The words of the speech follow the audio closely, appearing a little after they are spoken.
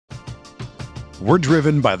We're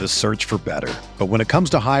driven by the search for better. But when it comes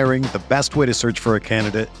to hiring, the best way to search for a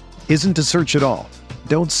candidate isn't to search at all.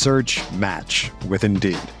 Don't search, match with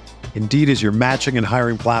Indeed. Indeed is your matching and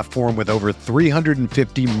hiring platform with over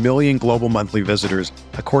 350 million global monthly visitors,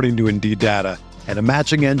 according to Indeed data, and a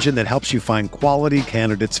matching engine that helps you find quality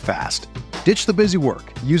candidates fast. Ditch the busy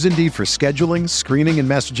work. Use Indeed for scheduling, screening, and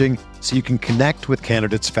messaging so you can connect with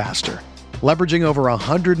candidates faster. Leveraging over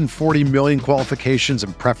 140 million qualifications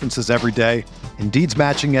and preferences every day, Indeed's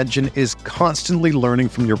matching engine is constantly learning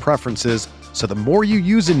from your preferences, so the more you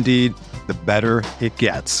use Indeed, the better it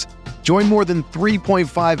gets. Join more than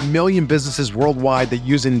 3.5 million businesses worldwide that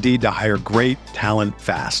use Indeed to hire great talent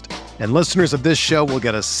fast. And listeners of this show will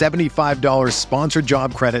get a $75 sponsored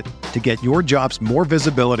job credit to get your jobs more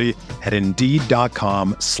visibility at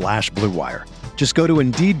Indeed.com/Blue Wire. Just go to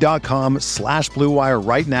Indeed.com/Blue Wire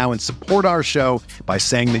right now and support our show by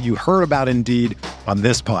saying that you heard about Indeed on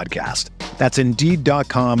this podcast. That's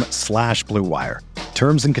Indeed.com/Blue Wire.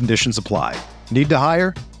 Terms and conditions apply. Need to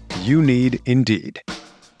hire? You need Indeed.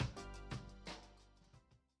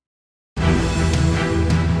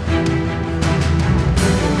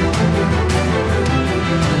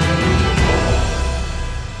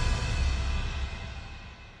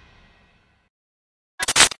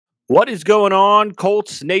 What is going on,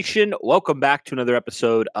 Colts Nation? Welcome back to another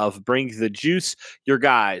episode of Bring the Juice. Your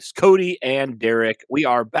guys, Cody and Derek. We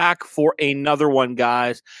are back for another one,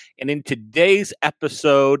 guys. And in today's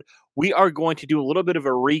episode, we are going to do a little bit of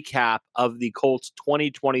a recap of the Colts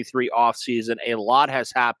 2023 offseason. A lot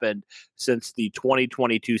has happened since the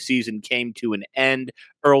 2022 season came to an end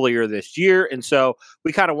earlier this year. And so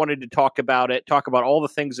we kind of wanted to talk about it, talk about all the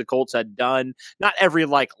things the Colts had done. Not every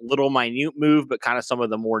little minute move, but kind of some of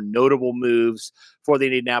the more notable moves for the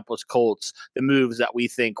Indianapolis Colts, the moves that we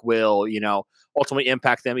think will, ultimately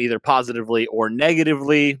impact them either positively or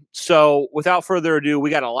negatively. So without further ado, we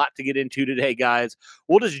got a lot to get into today, guys.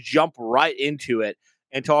 We'll just jump right into it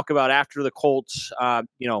and talk about after the Colts,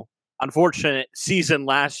 unfortunate season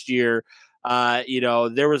last year.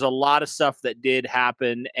 There was a lot of stuff that did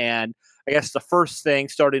happen. And I guess the first thing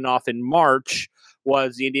starting off in March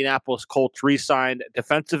was the Indianapolis Colts re-signed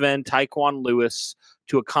defensive end Tyquan Lewis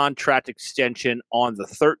to a contract extension on the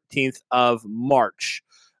 13th of March.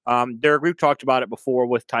 Derek, we've talked about it before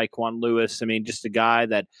with Tyquan Lewis. I mean, just a guy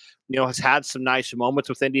that, has had some nice moments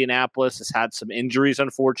with Indianapolis, has had some injuries,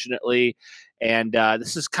 unfortunately. And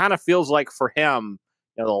this is kind of feels like for him,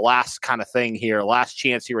 the last kind of thing here, last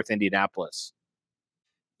chance here with Indianapolis.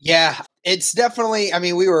 Yeah, it's definitely,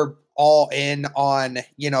 we were all in on,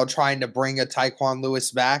 trying to bring a Tyquan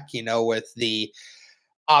Lewis back, with the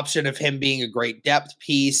option of him being a great depth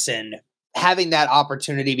piece and having that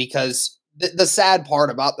opportunity because the sad part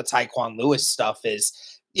about the Tyquan Lewis stuff is,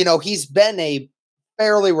 he's been a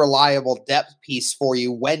fairly reliable depth piece for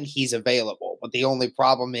you when he's available. But the only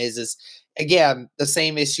problem is again, the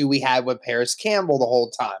same issue we had with Paris Campbell the whole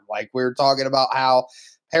time. Like we were talking about how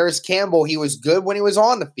Paris Campbell, he was good when he was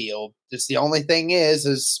on the field. Just the only thing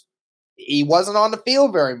is he wasn't on the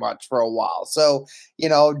field very much for a while. So,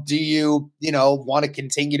 do you, want to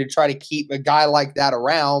continue to try to keep a guy like that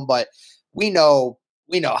around? But we know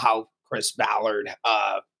how Chris Ballard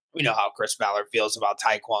feels about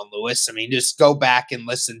Tyquan Lewis. I mean, just go back and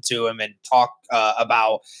listen to him and talk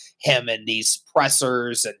about him and these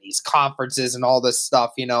pressers and these conferences and all this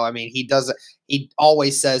stuff. He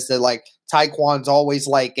always says that Tyquan's always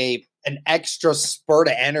an extra spurt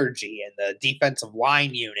of energy in the defensive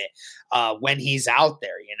line unit when he's out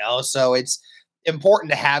there, so it's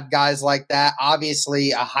important to have guys like that.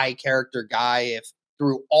 Obviously a high character guy. If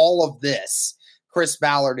through all of this, Chris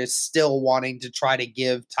Ballard is still wanting to try to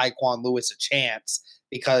give Tyquan Lewis a chance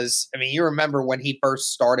because, you remember when he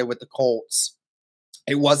first started with the Colts,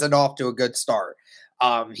 it wasn't off to a good start.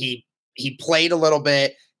 He played a little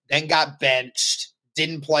bit, then got benched,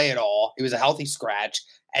 didn't play at all. He was a healthy scratch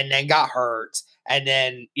and then got hurt. And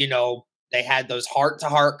then, they had those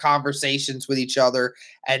heart-to-heart conversations with each other.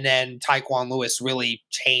 And then Tyquan Lewis really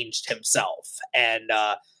changed himself. And,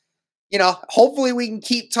 hopefully we can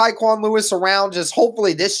keep Tyquan Lewis around. Just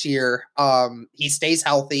hopefully this year he stays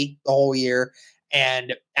healthy the whole year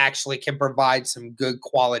and actually can provide some good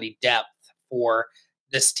quality depth for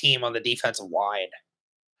this team on the defensive line.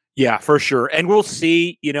 Yeah, for sure. And we'll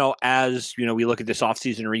see, as, we look at this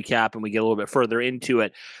offseason recap and we get a little bit further into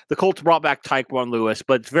it. The Colts brought back Tyquan Lewis,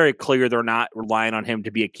 but it's very clear they're not relying on him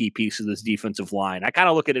to be a key piece of this defensive line. I kind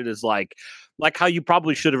of look at it as like how you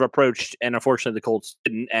probably should have approached, and unfortunately the Colts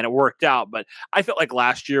didn't, and it worked out. But I felt like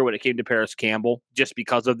last year when it came to Paris Campbell, just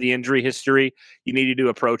because of the injury history, you needed to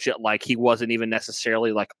approach it like he wasn't even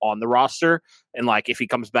necessarily on the roster. And like, if he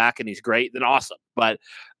comes back and he's great, then awesome. But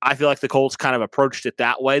I feel like the Colts kind of approached it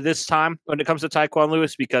that way this time when it comes to Tyquan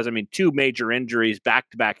Lewis, because I mean, 2 major injuries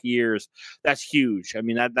back-to-back years, that's huge. I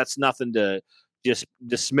mean, that's nothing to just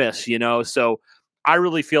dismiss, So I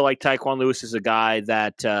really feel like Tyquan Lewis is a guy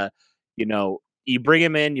that, you bring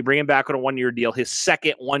him in, you bring him back on a 1-year deal, his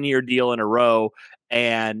second 1-year deal in a row.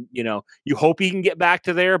 And, you hope he can get back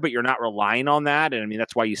to there, but you're not relying on that. And I mean,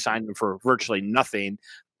 that's why you signed him for virtually nothing.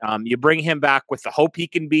 You bring him back with the hope he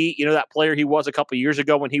can be, that player he was a couple of years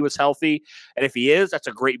ago when he was healthy. And if he is, that's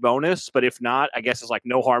a great bonus. But if not, I guess it's like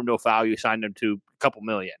no harm, no foul. You signed him to a couple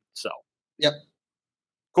million. So, yep.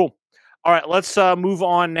 Cool. All right, let's move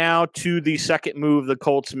on now to the second move the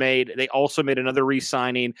Colts made. They also made another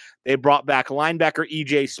re-signing. They brought back linebacker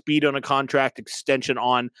E.J. Speed on a contract extension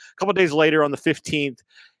on a couple of days later on the 15th.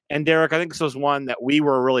 And Derek, I think this was one that we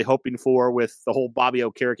were really hoping for with the whole Bobby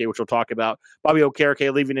Okereke, which we'll talk about. Bobby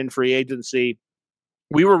Okereke leaving in free agency.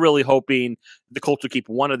 We were really hoping the Colts would keep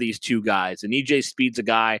one of these two guys. And E.J. Speed's a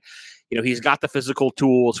guy, he's got the physical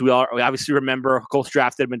tools. We obviously remember Colts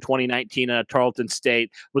drafted him in 2019 at Tarleton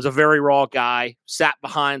State, was a very raw guy, sat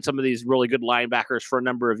behind some of these really good linebackers for a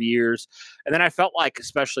number of years. And then I felt like,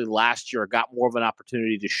 especially last year, got more of an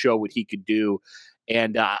opportunity to show what he could do.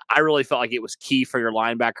 And I really felt like it was key for your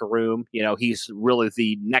linebacker room. He's really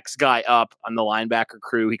the next guy up on the linebacker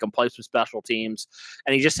crew. He can play some special teams,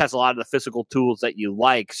 and he just has a lot of the physical tools that you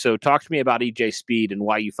like. So talk to me about E.J. Speed and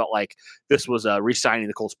why you felt like this was a re-signing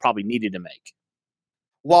the Colts probably needed to make.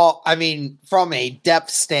 Well, I mean, from a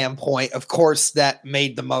depth standpoint, of course, that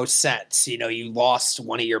made the most sense. You lost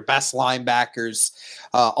one of your best linebackers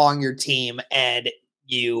on your team, and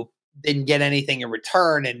you didn't get anything in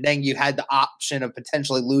return, and then you had the option of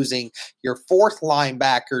potentially losing your 4th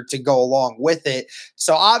linebacker to go along with it.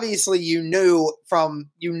 So obviously from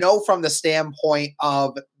the standpoint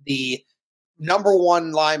of the number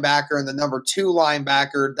 1 linebacker and the number 2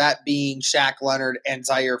 linebacker, that being Shaq Leonard and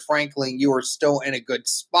Zaire Franklin, you are still in a good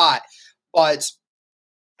spot. But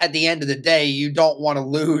at the end of the day, you don't want to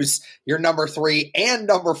lose your number 3 and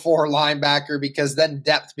number 4 linebacker, because then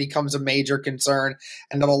depth becomes a major concern.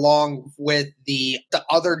 And then along with the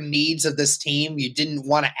other needs of this team, you didn't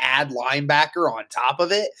want to add linebacker on top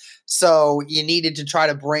of it. So you needed to try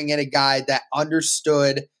to bring in a guy that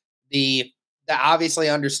that obviously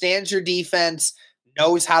understands your defense,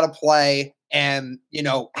 knows how to play, and,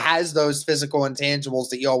 has those physical intangibles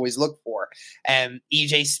that you always look for. And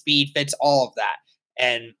EJ Speed fits all of that.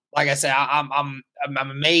 And like I said, I'm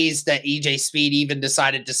amazed that EJ Speed even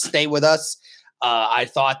decided to stay with us. I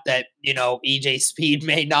thought that, EJ Speed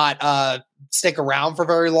may not stick around for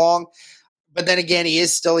very long. But then again, he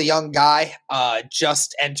is still a young guy,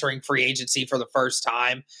 just entering free agency for the first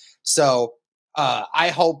time. So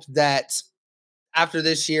I hope that after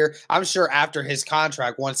this year, I'm sure after his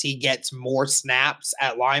contract, once he gets more snaps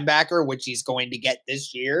at linebacker, which he's going to get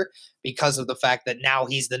this year because of the fact that now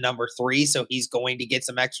he's the number 3, so he's going to get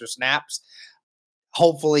some extra snaps.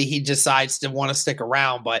 Hopefully he decides to want to stick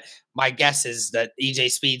around, but my guess is that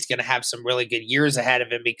EJ Speed's going to have some really good years ahead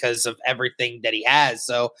of him because of everything that he has.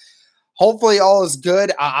 So hopefully all is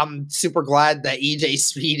good. I'm super glad that EJ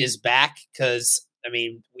Speed is back because, I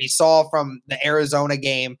mean, we saw from the Arizona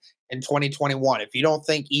game in 2021. If you don't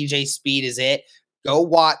think EJ Speed is it, go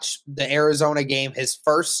watch the Arizona game. His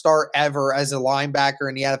first start ever as a linebacker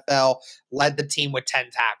in the NFL, led the team with 10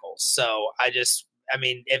 tackles. So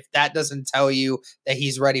if that doesn't tell you that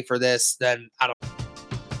he's ready for this, then I don't.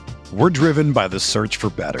 We're driven by the search for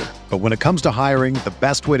better. But when it comes to hiring, the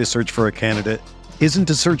best way to search for a candidate isn't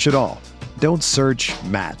to search at all. Don't search,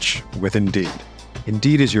 match with Indeed.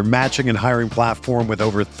 Indeed is your matching and hiring platform with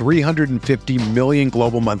over 350 million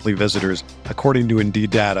global monthly visitors, according to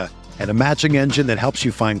Indeed data, and a matching engine that helps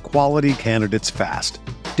you find quality candidates fast.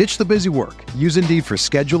 Ditch the busy work. Use Indeed for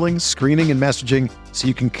scheduling, screening, and messaging so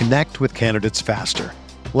you can connect with candidates faster.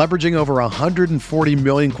 Leveraging over 140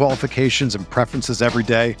 million qualifications and preferences every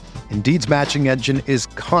day, Indeed's matching engine is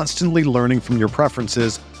constantly learning from your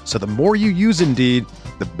preferences, so the more you use Indeed,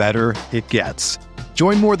 the better it gets.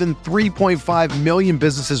 Join more than 3.5 million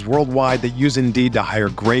businesses worldwide that use Indeed to hire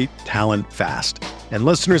great talent fast. And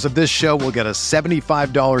listeners of this show will get a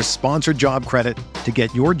 $75 sponsored job credit to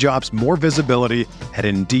get your jobs more visibility at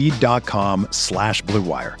Indeed.com/Blue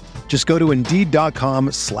Wire. Just go to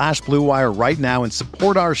Indeed.com/Blue Wire right now and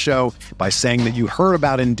support our show by saying that you heard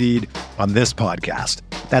about Indeed on this podcast.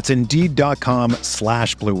 That's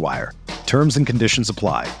Indeed.com/Blue Wire. Terms and conditions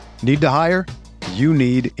apply. Need to hire? You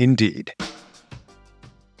need Indeed.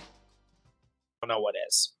 Know what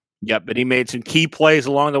is. Yep, but he made some key plays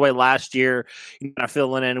along the way last year, kind of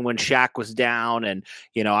filling in when Shaq was down. And,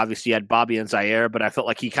 obviously you had Bobby and Zaire, but I felt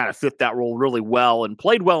like he kind of fit that role really well and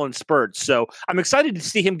played well in spurts. So I'm excited to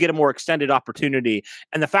see him get a more extended opportunity.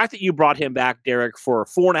 And the fact that you brought him back, Derek, for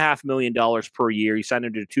 $4.5 million per year, you signed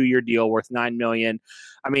him to a 2-year deal worth $9 million.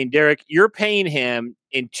 I mean, Derek, you're paying him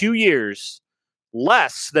in 2 years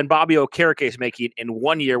less than Bobby Okereke is making in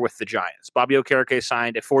 1 year with the Giants. Bobby Okereke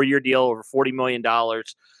signed a 4-year deal over $40 million.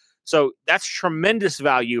 So that's tremendous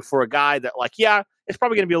value for a guy that, it's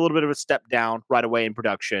probably going to be a little bit of a step down right away in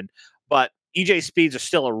production. But EJ Speeds is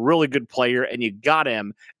still a really good player, and you got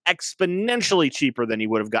him exponentially cheaper than you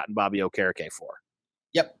would have gotten Bobby Okereke for.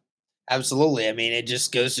 Yep, absolutely. I mean, it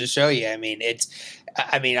just goes to show you. I mean,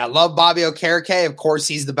 I love Bobby Okereke. Of course,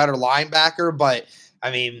 he's the better linebacker, but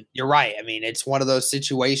I mean, you're right. I mean, it's one of those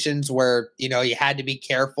situations where, you had to be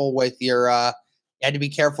careful with you had to be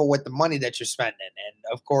careful with the money that you're spending.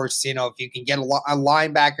 And of course, if you can get a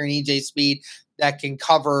linebacker in EJ Speed that can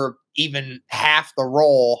cover even half the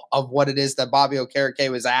role of what it is that Bobby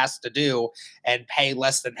Okereke was asked to do and pay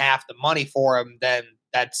less than half the money for him, then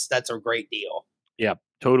that's a great deal. Yeah,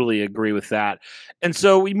 totally agree with that. And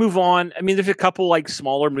so we move on. I mean, there's a couple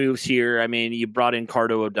smaller moves here. I mean, you brought in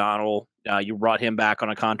Cardo O'Donnell. You brought him back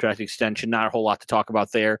on a contract extension. Not a whole lot to talk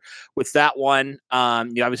about there. With that one,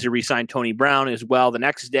 you obviously re-signed Tony Brown as well the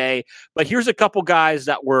next day. But here's a couple guys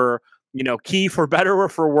that were, key for better or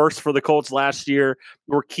for worse for the Colts last year,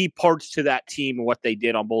 were key parts to that team and what they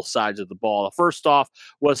did on both sides of the ball. First off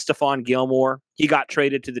was Stephon Gilmore. He got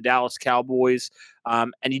traded to the Dallas Cowboys,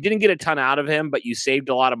 and you didn't get a ton out of him, but you saved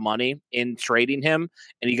a lot of money in trading him,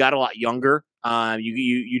 and he got a lot younger.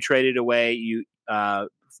 You traded away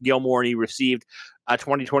Gilmore, and he received a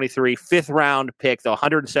 2023 5th-round pick, the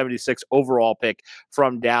 176 overall pick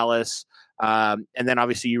from Dallas. And then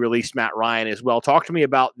obviously you released Matt Ryan as well. Talk to me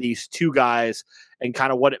about these two guys and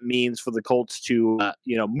kind of what it means for the Colts to,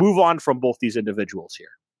 move on from both these individuals here.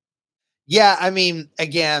 Yeah, I mean,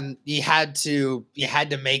 again, you had to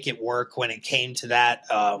make it work when it came to that.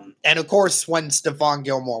 And of course, when Stephon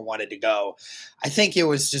Gilmore wanted to go, I think it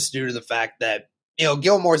was just due to the fact that,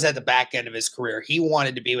 Gilmore's at the back end of his career. He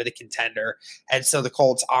wanted to be with a contender. And so the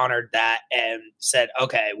Colts honored that and said,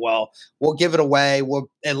 okay, well, we'll give it away.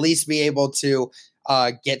 We'll at least be able to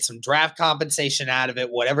get some draft compensation out of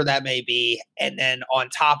it, whatever that may be. And then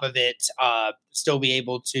on top of it, still be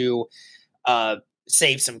able to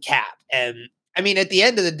save some cap. And I mean, at the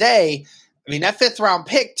end of the day, that 5th-round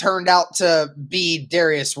pick turned out to be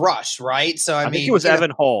Darius Rush, right? So I think it was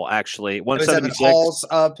Evan Hall, actually. 176. Evan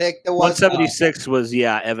Hall's pick. That was 176 was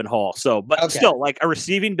Evan Hall. So, but still, a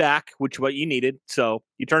receiving back, which what you needed. So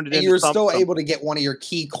you turned it into. You were still able to get one of your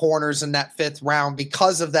key corners in that 5th round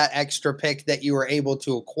because of that extra pick that you were able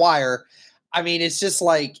to acquire. I mean, it's just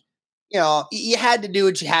you had to do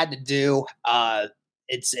what you had to do.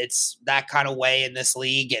 It's that kind of way in this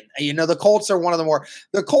league. And, the Colts are one of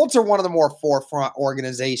the more forefront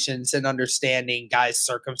organizations in understanding guys'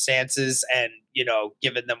 circumstances and,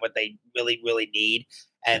 giving them what they really, really need.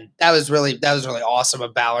 And that was really awesome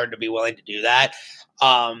of Ballard to be willing to do that.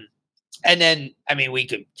 And then, we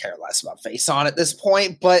could care less about face on at this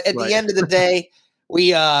point, but at the end of the day,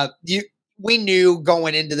 we knew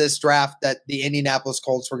going into this draft that the Indianapolis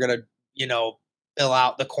Colts were going to, fill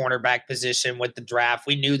out the cornerback position with the draft.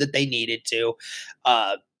 We knew that they needed to.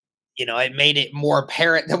 It made it more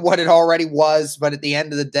apparent than what it already was. But at the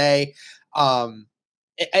end of the day,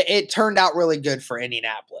 it turned out really good for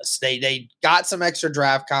Indianapolis. They got some extra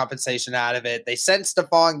draft compensation out of it. They sent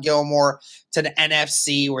Stephon Gilmore to the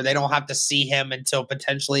NFC where they don't have to see him until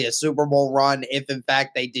potentially a Super Bowl run, if in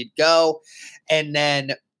fact they did go. And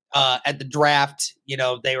then at the draft,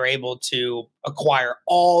 they were able to acquire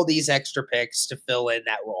all these extra picks to fill in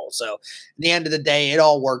that role. So at the end of the day, it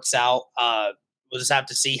all works out. We'll just have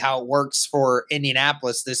to see how it works for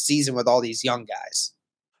Indianapolis this season with all these young guys.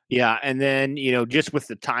 Yeah, and then, just with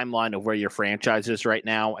the timeline of where your franchise is right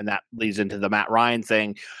now, and that leads into the Matt Ryan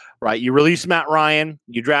thing, right? You release Matt Ryan,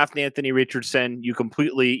 you draft Anthony Richardson, you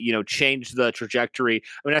completely, change the trajectory.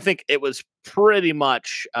 I think it was pretty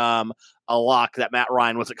much a lock that Matt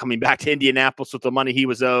Ryan wasn't coming back to Indianapolis with the money he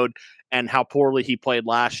was owed and how poorly he played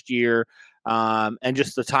last year. And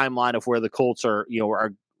just the timeline of where the Colts are, you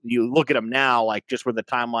look at them now, just where the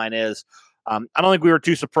timeline is. I don't think we were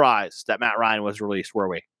too surprised that Matt Ryan was released, were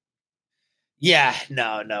we? Yeah,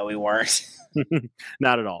 no, we weren't.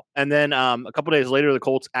 Not at all. And then a couple days later, the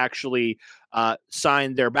Colts actually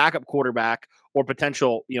signed their backup quarterback or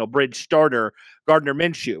potential, bridge starter, Gardner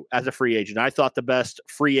Minshew, as a free agent. I thought the best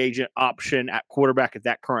free agent option at quarterback at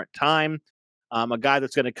that current time. A guy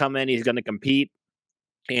that's going to come in, he's going to compete.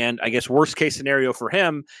 And I guess worst case scenario for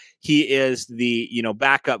him, he is the,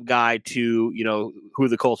 backup guy to, who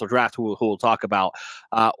the Colts will draft, who we'll talk about.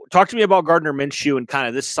 Talk to me about Gardner Minshew and kind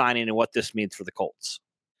of this signing and what this means for the Colts.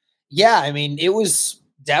 Yeah, I mean, it was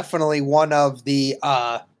definitely one of the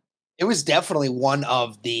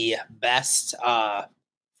best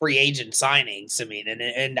free agent signings. I mean,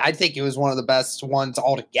 and I think it was one of the best ones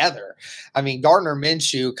altogether. I mean, Gardner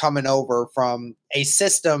Minshew coming over from a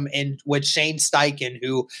system in which Shane Steichen,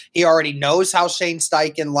 who he already knows how Shane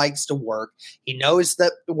Steichen likes to work. He knows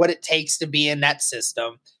what it takes to be in that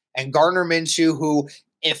system. And Gardner Minshew, who,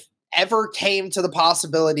 if ever came to the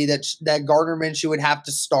possibility that Gardner Minshew would have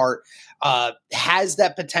to start, has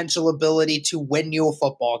that potential ability to win you a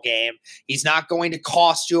football game. He's not going to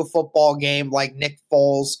cost you a football game like Nick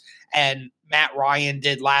Foles and Matt Ryan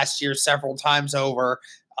did last year several times over.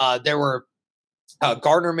 Gardner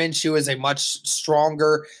Minshew is a much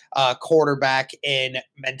stronger quarterback in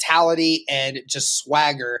mentality and just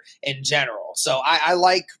swagger in general. So I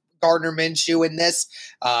like Gardner Minshew in this.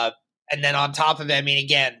 And then on top of it, I mean,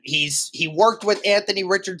 again, he worked with Anthony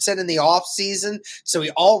Richardson in the offseason. So he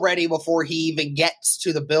already, before he even gets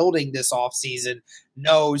to the building this offseason,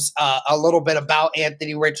 knows a little bit about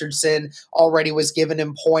Anthony Richardson, already was giving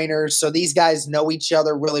him pointers. So these guys know each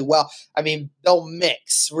other really well. I mean, they'll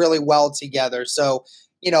mix really well together. So,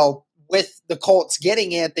 with the Colts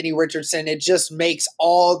getting Anthony Richardson, it just makes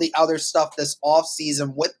all the other stuff this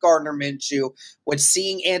offseason with Gardner Minshew, with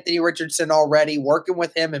seeing Anthony Richardson already, working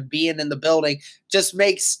with him and being in the building, just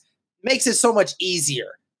makes it so much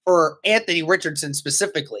easier for Anthony Richardson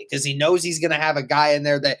specifically, because he knows he's going to have a guy in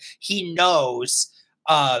there that he knows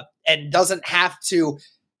and doesn't have to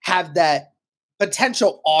have that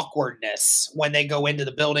potential awkwardness when they go into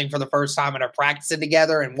the building for the first time and are practicing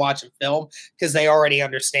together and watching film, because they already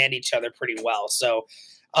understand each other pretty well. So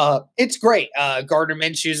it's great. Gardner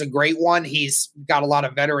Minshew is a great one. He's got a lot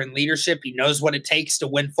of veteran leadership. He knows what it takes to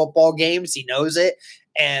win football games. He knows it.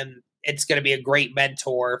 And it's going to be a great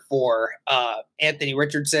mentor for Anthony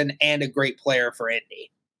Richardson and a great player for Indy.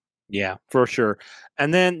 Yeah, for sure.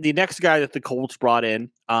 And then the next guy that the Colts brought in,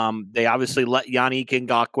 they obviously let Yannick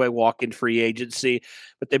Ngakoue walk in free agency,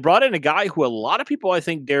 but they brought in a guy who a lot of people, I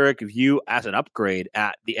think, Derek, view as an upgrade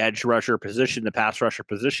at the edge rusher position, the pass rusher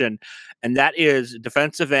position, and that is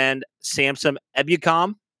defensive end Samson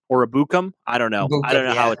Ebukam. Or Ebukam. I don't know. I don't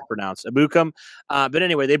know how it's pronounced. Ebukam. But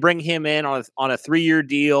anyway, they bring him in on a 3-year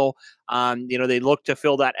deal. They look to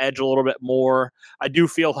fill that edge a little bit more. I do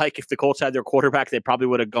feel like if the Colts had their quarterback, they probably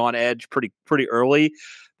would have gone edge pretty early.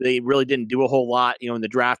 They really didn't do a whole lot, in the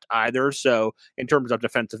draft either. So in terms of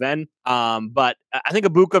defensive end, but I think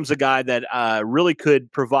Ebukam's a guy that really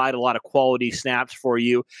could provide a lot of quality snaps for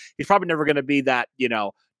you. He's probably never going to be that,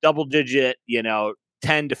 double digit,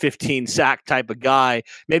 10 to 15 sack type of guy.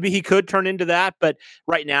 Maybe he could turn into that, but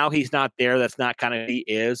right now he's not there. That's not kind of who he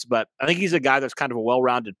is. But I think he's a guy that's kind of a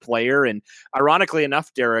well-rounded player. And ironically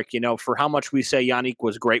enough, Derek, for how much we say Yannick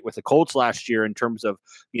was great with the Colts last year in terms of,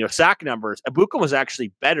 sack numbers, Ebukam was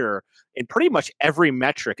actually better in pretty much every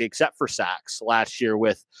metric except for sacks last year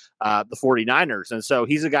with the 49ers. And so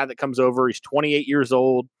he's a guy that comes over. He's 28 years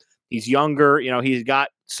old. He's younger. He's got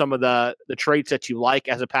some of the traits that you like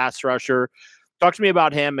as a pass rusher. Talk to me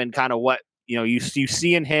about him and kind of what you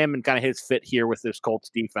see in him and kind of his fit here with this Colts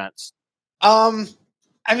defense. I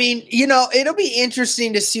mean, it'll be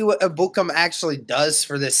interesting to see what Ebukam actually does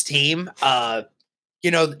for this team.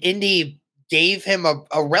 Indy gave him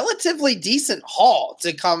a relatively decent haul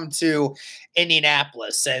to come to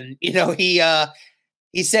Indianapolis, and he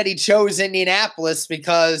said he chose Indianapolis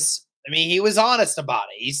because he was honest about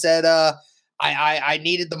it. He said, "I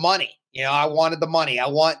needed the money." I wanted the money. I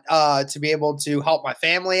want to be able to help my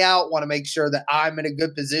family out, want to make sure that I'm in a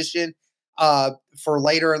good position for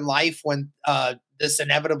later in life when this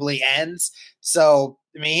inevitably ends. So,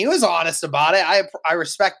 he was honest about it. I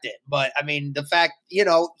respect it. But, the fact,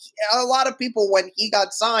 a lot of people, when he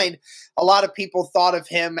got signed, a lot of people thought of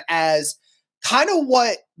him as kind of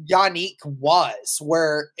what Yannick was,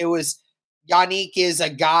 where it was Yannick is a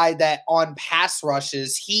guy that on pass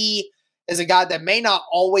rushes, he is a guy that may not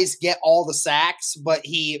always get all the sacks, but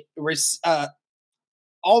he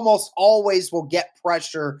almost always will get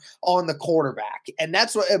pressure on the quarterback. And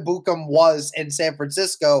that's what Ebukam was in San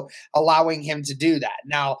Francisco, allowing him to do that.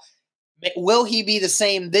 Now, will he be the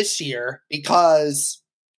same this year? Because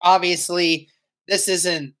obviously this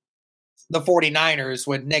isn't the 49ers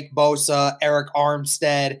with Nick Bosa, Eric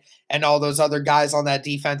Armstead, and all those other guys on that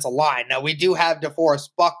defensive line. Now, we do have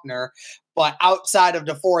DeForest Buckner, But outside of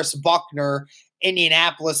DeForest Buckner,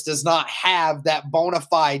 Indianapolis does not have that bona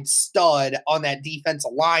fide stud on that defensive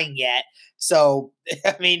line yet. So,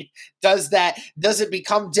 I mean, does it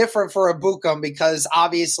become different for Abukum? Because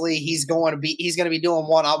obviously he's going to be doing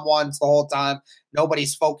one-on-ones the whole time.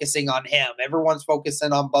 Nobody's focusing on him. Everyone's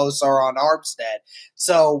focusing on Bosa or on Armstead.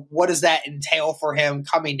 So what does that entail for him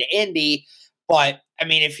coming to Indy? But I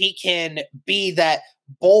mean, if he can be that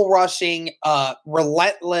bull rushing,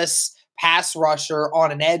 relentless pass rusher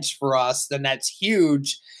on an edge for us, then that's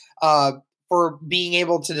huge for being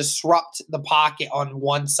able to disrupt the pocket on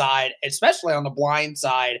one side, especially on the blind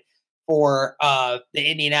side for the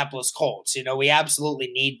Indianapolis Colts. You know, we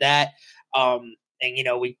absolutely need that. And, you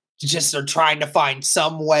know, we just are trying to find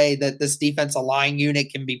some way that this defensive line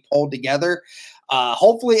unit can be pulled together.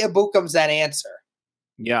 Hopefully Ibukum's that answer.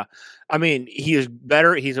 Yeah. I mean, he is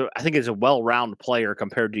better. I think he's a well-rounded player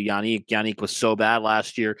compared to Yannick. Yannick was so bad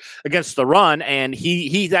last year against the run, and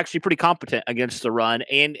he's actually pretty competent against the run.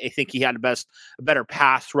 And I think he had a better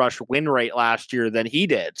pass rush win rate last year than he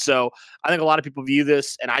did. So I think a lot of people view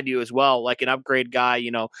this, and I do as well, like an upgrade guy.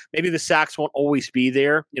 You know, maybe the sacks won't always be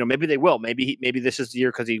there. You know, maybe they will. Maybe this is the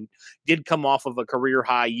year because he did come off of a career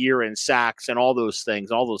high year in sacks and all those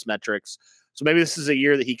things, all those metrics. So maybe this is a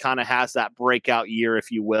year that he kind of has that breakout year,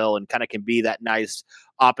 if you will, and kind of can be that nice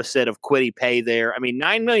opposite of Kwity Paye there. I mean,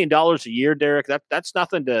 $9 million a year, Derek, that's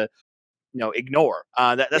nothing to ignore.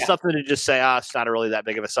 That's nothing to just say, it's not really that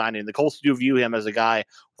big of a signing. The Colts do view him as a guy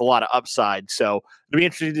with a lot of upside. So it'll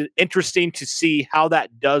be interesting to see how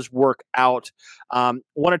that does work out. Want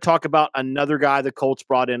to talk about another guy the Colts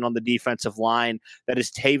brought in on the defensive line. That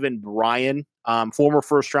is Taven Bryan, former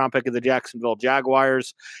first-round pick of the Jacksonville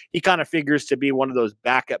Jaguars. He kind of figures to be one of those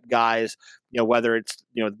backup guys, whether it's,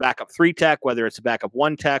 the backup 3 tech, whether it's a backup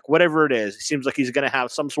 1 tech, whatever it is. It seems like he's going to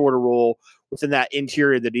have some sort of role within that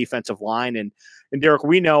interior of the defensive line. And Derek,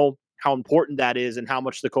 we know how important that is and how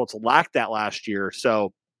much the Colts lacked that last year.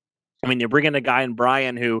 So, I mean, you're bringing a guy in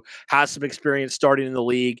Bryan who has some experience starting in the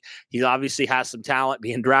league. He obviously has some talent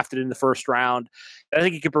being drafted in the first round. I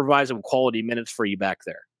think he could provide some quality minutes for you back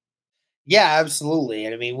there. Yeah, absolutely.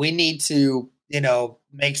 And I mean, we need to,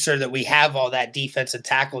 make sure that we have all that defensive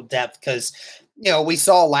tackle depth because, we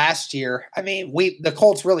saw last year, I mean, the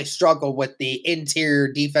Colts really struggled with the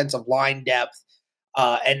interior defensive line depth.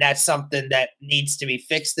 And that's something that needs to be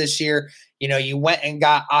fixed this year. You went and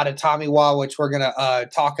got Adetomiwa, which we're going to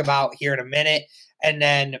talk about here in a minute. And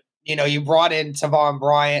then, you brought in Taven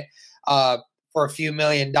Bryan for a few $1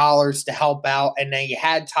 million to help out. And then you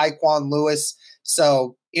had Tyquan Lewis.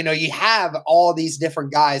 So, you have all these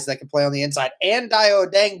different guys that can play on the inside and Dio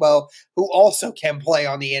Dangbo, who also can play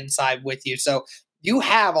on the inside with you. So you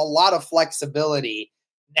have a lot of flexibility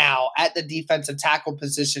now at the defensive tackle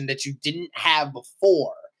position that you didn't have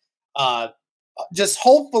before. Just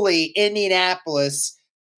hopefully Indianapolis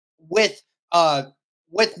with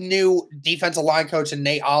new defensive line coach and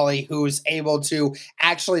Nate Ollie, who's able to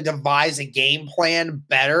actually devise a game plan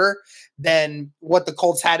better than what the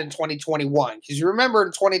Colts had in 2021. Because you remember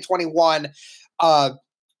in 2021,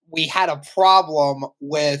 we had a problem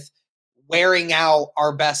with wearing out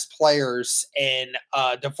our best players in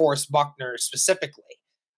DeForest Buckner specifically.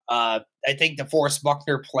 I think DeForest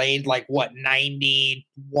Buckner played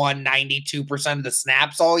 91, 92% of the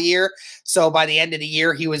snaps all year. So by the end of the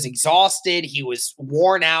year, he was exhausted. He was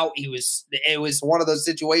worn out. It was one of those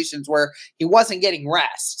situations where he wasn't getting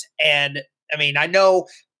rest. And I mean, I know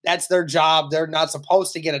that's their job. They're not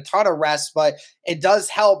supposed to get a ton of rest, but it does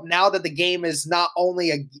help now that the game is not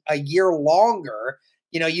only a year longer.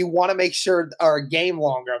 You want to make sure, or a game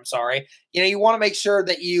longer, I'm sorry. You want to make sure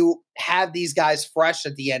that you have these guys fresh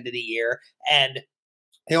at the end of the year. And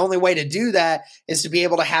the only way to do that is to be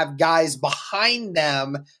able to have guys behind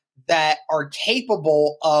them that are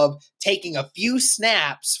capable of taking a few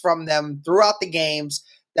snaps from them throughout the games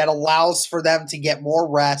that allows for them to get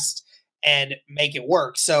more rest and make it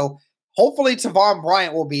work. So hopefully Taven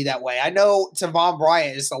Bryan will be that way. I know Taven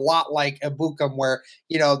Bryan is a lot like Ibukum where,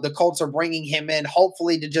 the Colts are bringing him in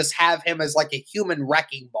hopefully to just have him as like a human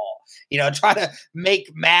wrecking ball, try to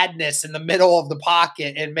make madness in the middle of the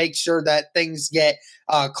pocket and make sure that things get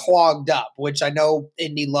clogged up, which I know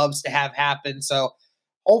Indy loves to have happen. So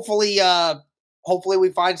hopefully we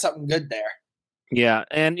find something good there. Yeah.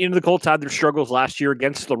 And, the Colts had their struggles last year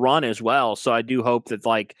against the run as well. So I do hope that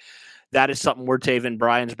that is something where Taven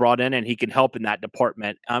Bryan's brought in and he can help in that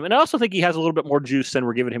department. And I also think he has a little bit more juice than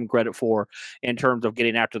we're giving him credit for in terms of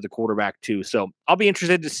getting after the quarterback too. So I'll be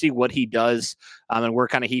interested to see what he does and where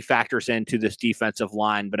kind of he factors into this defensive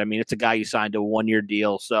line. But I mean, it's a guy you signed to a 1-year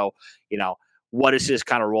deal. So, what does his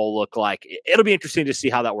kind of role look like? It'll be interesting to see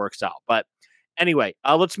how that works out. But anyway,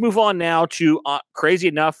 let's move on now to, crazy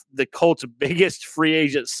enough, the Colts' biggest free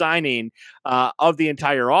agent signing of the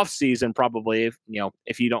entire offseason, probably,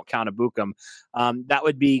 if you don't count Ibukum. That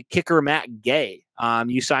would be kicker Matt Gay.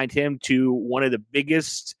 You signed him to one of the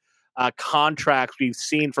biggest contracts we've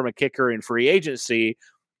seen from a kicker in free agency.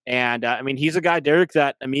 And, he's a guy, Derek,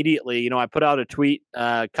 that immediately, I put out a tweet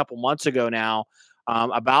a couple months ago now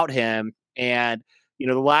about him. And,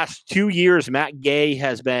 the last 2 years, Matt Gay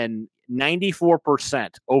has been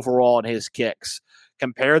 94% overall in his kicks.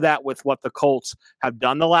 Compare that with what the Colts have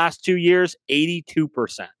done the last 2 years,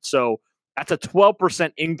 82%. So that's a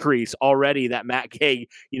 12% increase already that Matt Gay,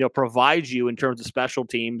 provides you in terms of special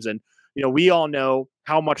teams. And, we all know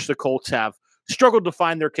how much the Colts have struggled to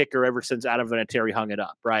find their kicker ever since Adam Vinatieri hung it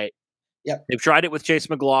up, right? Yep. They've tried it with Chase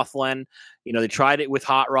McLaughlin. They tried it with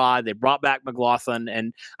Hot Rod. They brought back McLaughlin,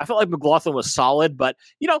 and I felt like McLaughlin was solid, but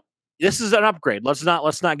this is an upgrade. Let's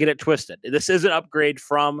not get it twisted. This is an upgrade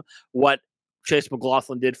from what Chase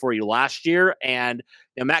McLaughlin did for you last year, and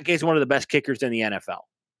Matt Gay's one of the best kickers in the NFL.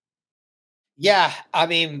 Yeah,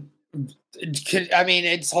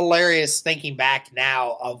 it's hilarious thinking back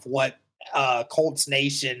now of what Colts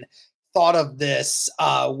Nation thought of this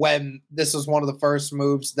when this was one of the first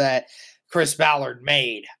moves that Chris Ballard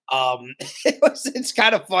made. It's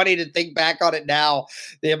kind of funny to think back on it now,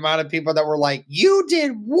 the amount of people that were like, you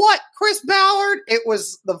did what, Chris Ballard? It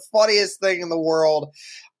was the funniest thing in the world.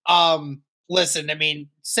 Listen,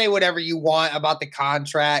 say whatever you want about the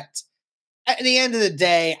contract. At the end of the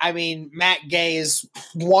day, Matt Gay is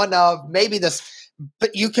one of maybe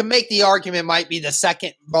but you can make the argument might be the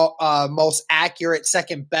second most accurate,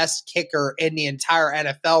 second best kicker in the entire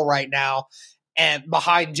NFL right now, and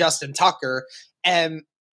behind Justin Tucker. And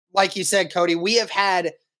like you said, Cody, we have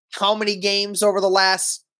had how many games over the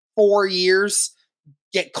last 4 years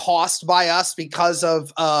get cost by us because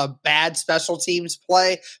of bad special teams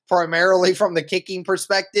play, primarily from the kicking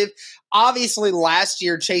perspective. Obviously, last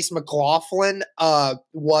year, Chase McLaughlin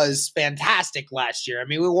was fantastic last year.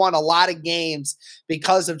 We won a lot of games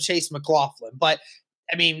because of Chase McLaughlin. But,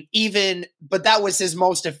 but that was his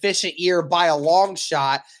most efficient year by a long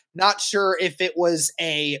shot. Not sure if it was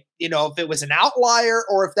if it was an outlier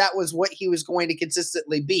or if that was what he was going to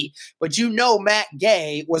consistently be. But Matt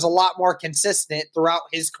Gay was a lot more consistent throughout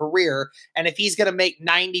his career. And if he's going to make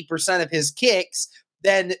 90% of his kicks,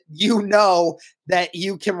 then that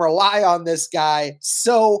you can rely on this guy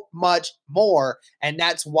so much more. And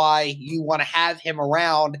that's why you want to have him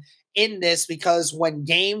around in this, because when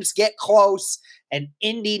games get close and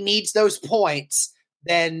Indy needs those points,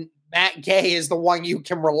 then Matt Gay is the one you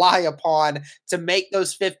can rely upon to make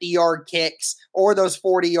those 50-yard kicks or those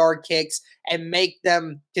 40-yard kicks and make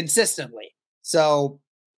them consistently. So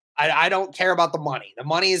I don't care about the money. The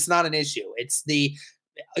money is not an issue. It's the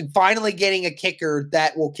finally getting a kicker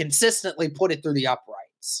that will consistently put it through the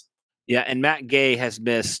uprights. Yeah, and Matt Gay has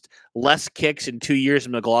missed less kicks in 2 years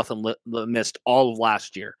than McLaughlin missed all of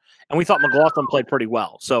last year. And we thought McLaughlin played pretty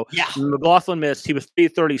well. So yeah, McLaughlin he was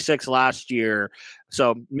 336 last year.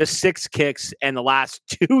 So missed 6 kicks. And the last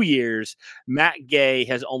 2 years, Matt Gay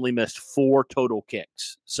has only missed 4 total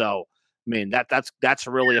kicks. So, that's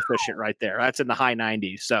really efficient right there. That's in the high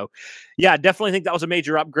 90s. So, yeah, definitely think that was a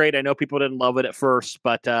major upgrade. I know people didn't love it at first,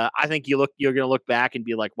 but I think you're going to look back and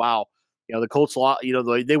be like, wow, the Colts,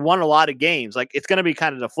 they won a lot of games. Like, it's going to be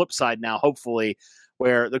kind of the flip side now, hopefully,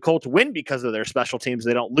 where the Colts win because of their special teams.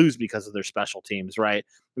 They don't lose because of their special teams, right?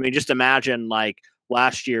 Just imagine, like,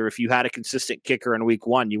 last year, if you had a consistent kicker in week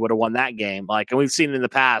 1, you would have won that game. Like, and we've seen it in the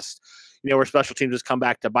past, where special teams just come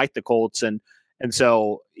back to bite the Colts. And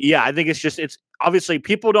so, yeah, I think it's obviously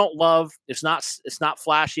people don't love, it's not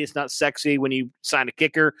flashy, it's not sexy when you sign a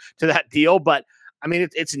kicker to that deal, but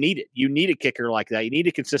it's needed. You need a kicker like that. You need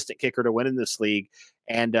a consistent kicker to win in this league.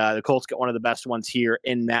 And the Colts get one of the best ones here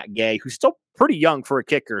in Matt Gay, who's still pretty young for a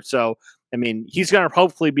kicker. So, he's going to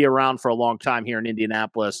hopefully be around for a long time here in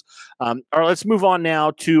Indianapolis. All right, let's move on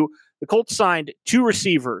now to the Colts signed 2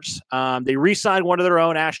 receivers. They re-signed one of their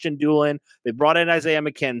own, Ashton Doolin. They brought in Isaiah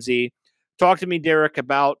McKenzie. Talk to me, Derek,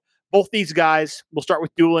 about both these guys. We'll start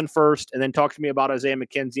with Doolin first, and then talk to me about Isaiah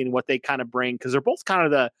McKenzie and what they kind of bring, because they're both kind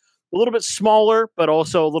of a little bit smaller, but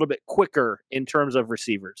also a little bit quicker in terms of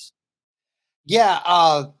receivers. Yeah,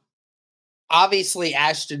 obviously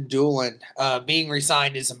Ashton Doolin being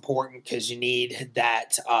re-signed is important because you need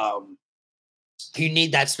that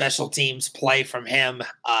special teams play from him.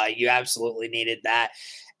 You absolutely needed that.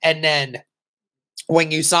 And then when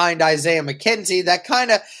you signed Isaiah McKenzie, that kind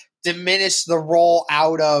of diminished the role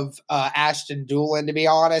out of Ashton Doolin, to be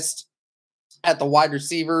honest, at the wide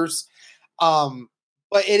receivers.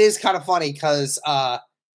 But it is kind of funny because,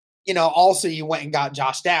 also you went and got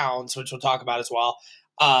Josh Downs, which we'll talk about as well.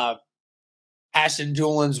 Ashton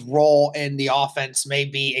Dullin's role in the offense may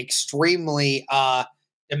be extremely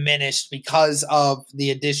diminished because of the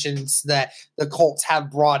additions that the Colts have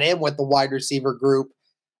brought in with the wide receiver group.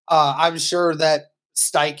 I'm sure that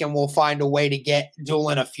Steichen will find a way to get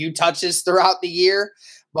Doolin a few touches throughout the year,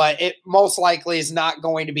 but it most likely is not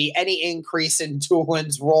going to be any increase in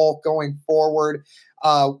Doolin's role going forward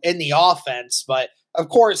in the offense. But of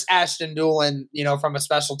course, Ashton Doolin, from a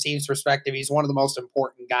special teams perspective, he's one of the most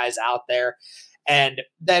important guys out there. And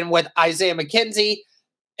then with Isaiah McKenzie,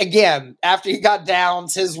 again, after he got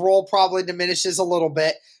Downs, his role probably diminishes a little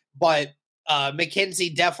bit, but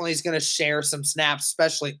McKenzie definitely is going to share some snaps,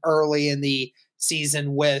 especially early in the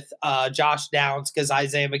season with Josh Downs, because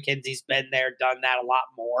Isaiah McKenzie's been there, done that a lot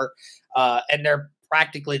more. And they're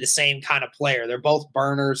practically the same kind of player. They're both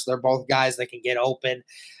burners. They're both guys that can get open.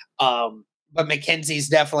 But McKenzie's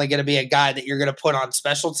definitely going to be a guy that you're going to put on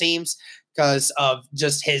special teams because of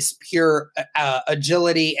just his pure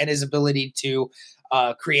agility and his ability to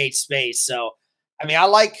create space. So, I mean, I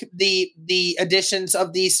like the additions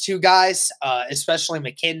of these two guys, especially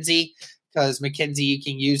McKenzie, because McKenzie, you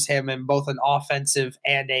can use him in both an offensive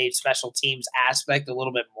and a special teams aspect a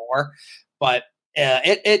little bit more. But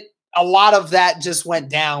a lot of that just went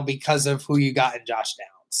down because of who you got in Josh Downs.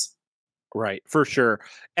 Right, for sure.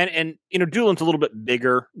 And Doolin's a little bit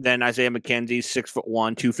bigger than Isaiah McKenzie, 6'1",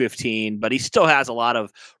 215, but he still has a lot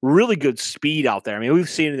of really good speed out there. I mean, we've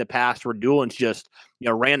seen in the past where Doolin's just,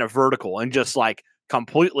 ran a vertical and just like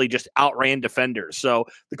completely just outran defenders. So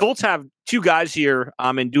the Colts have two guys here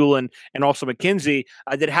in Doolin and also McKenzie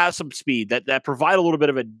that has some speed that provide a little bit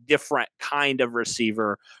of a different kind of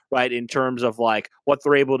receiver, right, in terms of like what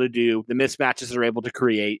they're able to do, the mismatches they're able to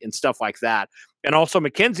create and stuff like that. And also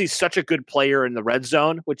McKenzie's such a good player in the red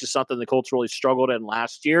zone, which is something the Colts really struggled in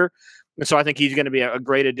last year. And so I think he's going to be a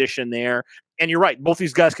great addition there. And you're right, both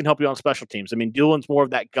these guys can help you on special teams. I mean, Doolin's more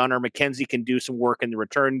of that gunner. McKenzie can do some work in the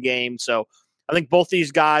return game. So I think both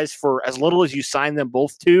these guys, for as little as you sign them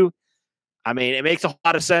both to, I mean, it makes a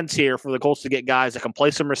lot of sense here for the Colts to get guys that can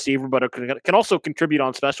play some receiver, but can also contribute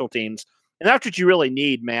on special teams. And that's what you really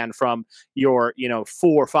need, man, from your,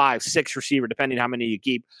 4, 5, 6 receiver, depending on how many you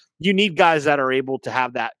keep. You need guys that are able to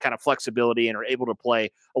have that kind of flexibility and are able to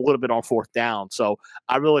play a little bit on fourth down. So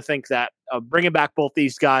I really think that bringing back both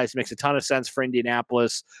these guys makes a ton of sense for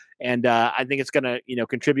Indianapolis. And I think it's going to,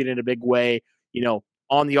 contribute in a big way,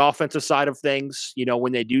 on the offensive side of things,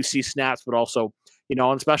 when they do see snaps, but also,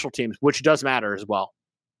 on special teams, which does matter as well.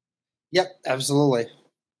 Yep, absolutely.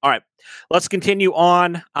 All right, let's continue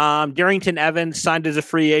on. Darrington Evans signed as a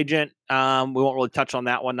free agent. We won't really touch on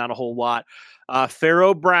that one, not a whole lot.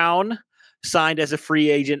 Pharaoh Brown signed as a free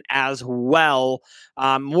agent as well.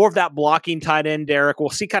 More of that blocking tight end, Derek. We'll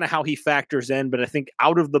see kind of how he factors in, but I think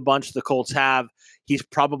out of the bunch the Colts have, he's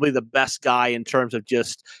probably the best guy in terms of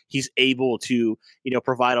just he's able to,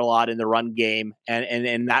 provide a lot in the run game and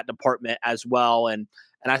in that department as well. And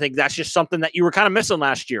I think that's just something that you were kind of missing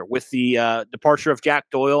last year with the departure of Jack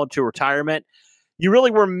Doyle into retirement. You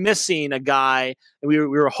really were missing a guy, and we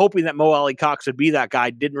were hoping that Mo Alley Cox would be that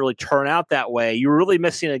guy. Didn't really turn out that way. You were really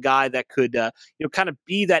missing a guy that could, kind of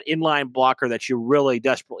be that inline blocker that you really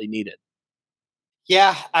desperately needed.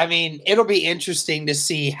 Yeah, I mean, it'll be interesting to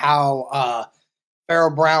see how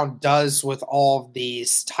Pharaoh Brown does with all of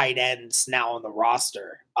these tight ends now on the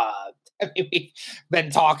roster. We've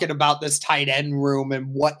been talking about this tight end room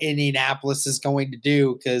and what Indianapolis is going to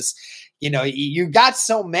do because, you got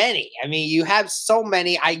so many. I mean, you have so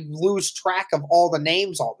many. I lose track of all the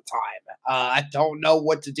names all the time. I don't know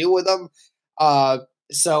what to do with them.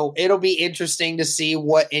 So it'll be interesting to see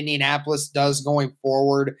what Indianapolis does going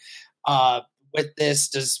forward. With this,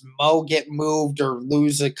 does Mo get moved or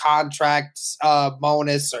lose a contract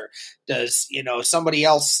bonus, or does somebody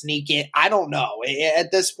else sneak it? I don't know.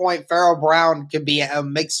 At this point, Pharaoh Brown could be a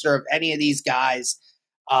mixture of any of these guys.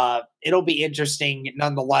 It'll be interesting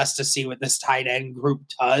nonetheless to see what this tight end group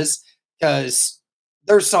does because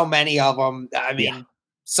there's so many of them. I mean,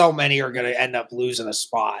 so many are going to end up losing a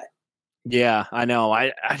spot. Yeah, I know.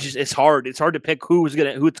 I just it's hard. It's hard to pick who it's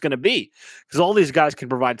gonna be because all these guys can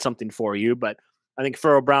provide something for you. But I think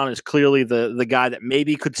Pharaoh Brown is clearly the guy that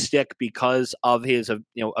maybe could stick because of his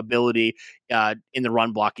ability in the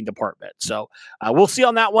run blocking department. So we'll see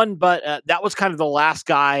on that one. But that was kind of the last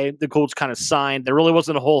guy the Colts kind of signed. There really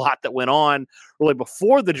wasn't a whole lot that went on really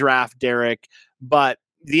before the draft, Derek. But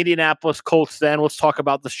the Indianapolis Colts. Then let's talk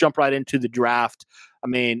about. Let's jump right into the draft. I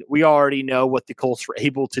mean, we already know what the Colts were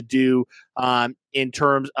able to do in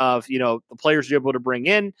terms of, the players you're able to bring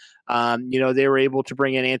in. They were able to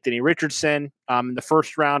bring in Anthony Richardson in the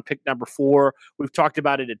first round, pick number 4. We've talked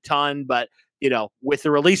about it a ton, but with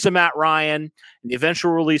the release of Matt Ryan and the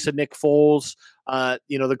eventual release of Nick Foles,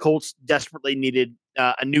 the Colts desperately needed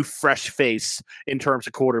a new fresh face in terms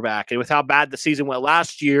of quarterback. And with how bad the season went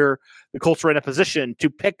last year, the Colts were in a position to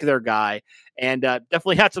pick their guy, and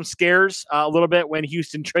definitely had some scares a little bit when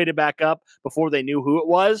Houston traded back up before they knew who it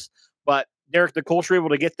was. But Derek, the Colts were able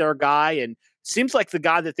to get their guy, and seems like the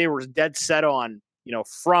guy that they were dead set on,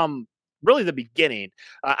 from really the beginning,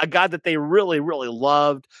 a guy that they really, really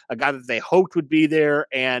loved, a guy that they hoped would be there,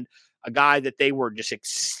 and a guy that they were just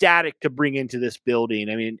ecstatic to bring into this building.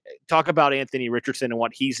 I mean, talk about Anthony Richardson and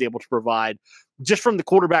what he's able to provide just from the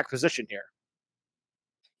quarterback position here.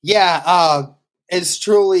 Yeah, it's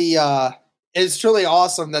truly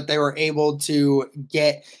awesome that they were able to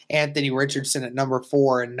get Anthony Richardson at number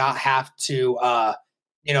 4 and not have to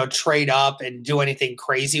trade up and do anything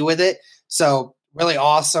crazy with it. So really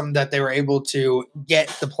awesome that they were able to get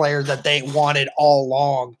the player that they wanted all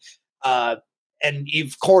along. And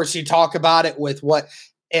of course, you talk about it with what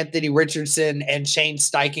Anthony Richardson and Shane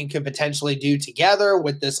Steichen could potentially do together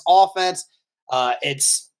with this offense.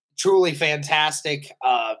 It's truly fantastic.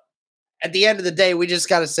 At the end of the day, we just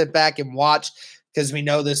got to sit back and watch, because we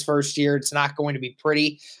know this first year it's not going to be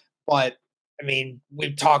pretty. But I mean,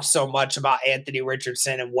 we've talked so much about Anthony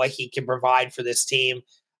Richardson and what he can provide for this team.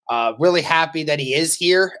 Really happy that he is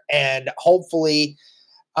here, and hopefully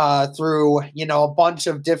through a bunch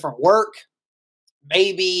of different work,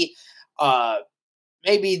 maybe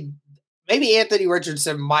Anthony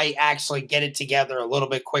Richardson might actually get it together a little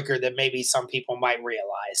bit quicker than maybe some people might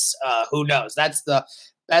realize. Who knows? That's the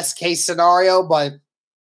best case scenario, but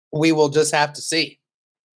we will just have to see.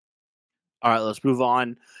 All right, let's move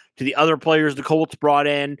on to the other players the Colts brought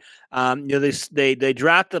in. They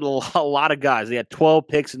drafted a lot of guys. They had 12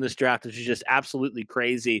 picks in this draft, which is just absolutely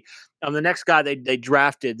crazy. The next guy they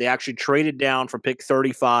drafted, they actually traded down from pick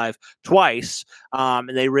 35 twice,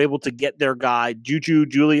 and they were able to get their guy,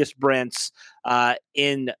 Julius Brents,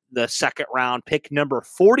 in the second round, pick number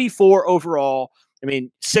 44 overall. I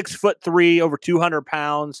mean, 6'3", over 200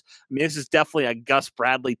 pounds. I mean, this is definitely a Gus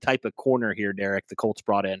Bradley type of corner here, Derek, the Colts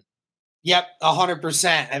brought in. Yep,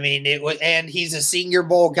 100%. I mean, and he's a Senior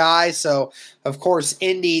Bowl guy, so of course,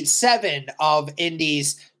 7 of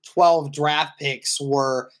Indy's 12 draft picks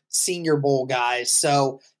were Senior Bowl guys.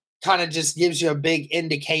 So, kind of just gives you a big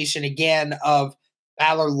indication again of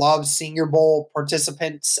Valor loves Senior Bowl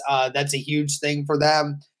participants. That's a huge thing for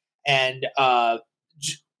them, and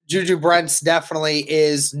Juju Brents definitely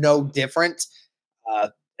is no different.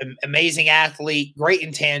 Amazing athlete, great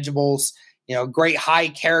intangibles. Great high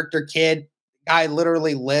character kid. Guy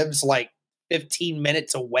literally lives like 15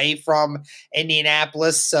 minutes away from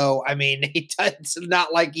Indianapolis. So, I mean, it's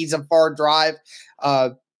not like he's a far drive.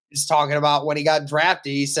 He's talking about when he got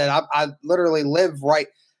drafted. He said, I literally live right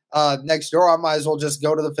next door. I might as well just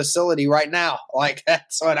go to the facility right now. Like,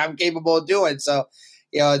 that's what I'm capable of doing. So,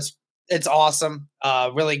 it's awesome.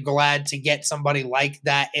 Really glad to get somebody like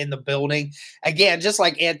that in the building. Again, just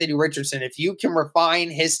like Anthony Richardson, if you can refine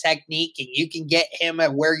his technique and you can get him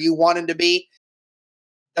at where you want him to be,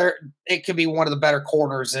 it could be one of the better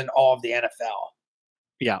corners in all of the NFL.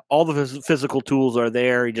 Yeah, all the physical tools are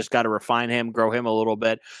there. You just got to refine him, grow him a little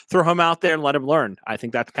bit, throw him out there and let him learn. I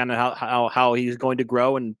think that's kind of how he's going to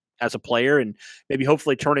grow and as a player, and maybe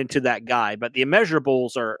hopefully turn into that guy. But the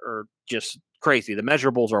immeasurables are just crazy. The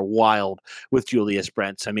measurables are wild with Julius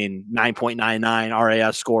Brents. I mean, 9.99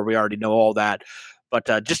 RAS score. We already know all that. But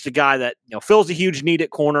just a guy that fills a huge need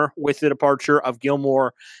at corner with the departure of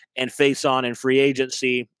Gilmore and Faison in free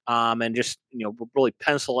agency, and just really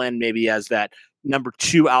pencil in maybe as that number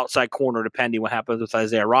 2 outside corner, depending what happens with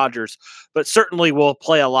Isaiah Rodgers. But certainly will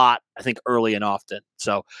play a lot, I think, early and often.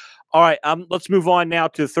 So, all right, let's move on now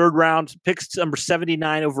to the third round. Picks number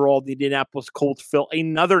 79 overall. The Indianapolis Colts fill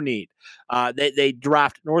another need. They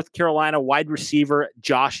draft North Carolina wide receiver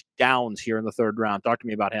Josh Downs here in the third round. Talk to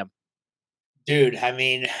me about him. Dude, I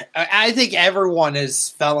mean, I think everyone has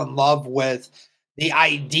fell in love with the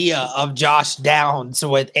idea of Josh Downs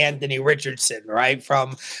with Anthony Richardson, right?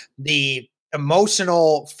 From the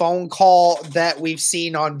emotional phone call that we've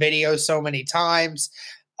seen on video so many times,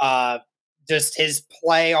 just his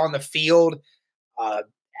play on the field. I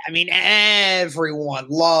mean, everyone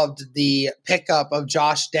loved the pickup of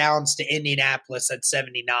Josh Downs to Indianapolis at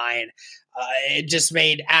 79. It just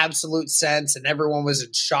made absolute sense, and everyone was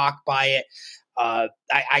in shock by it.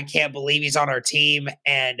 I can't believe he's on our team.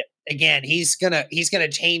 And again, he's gonna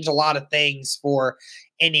change a lot of things for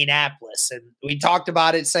Indianapolis. And we talked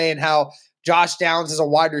about it, saying how Josh Downs is a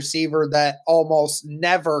wide receiver that almost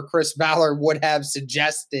never Chris Ballard would have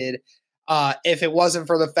suggested if it wasn't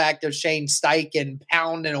for the fact of Shane Steichen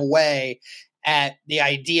pounding away at the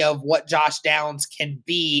idea of what Josh Downs can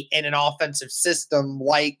be in an offensive system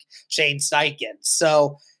like Shane Steichen.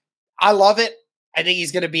 So I love it. I think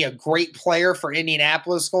he's going to be a great player for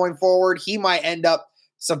Indianapolis going forward. He might end up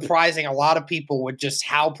surprising a lot of people with just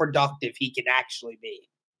how productive he can actually be.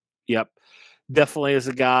 Yep. Definitely is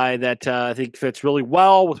a guy that I think fits really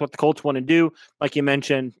well with what the Colts want to do. Like you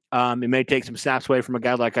mentioned, it may take some snaps away from a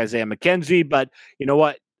guy like Isaiah McKenzie, but you know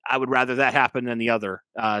what? I would rather that happen than the other.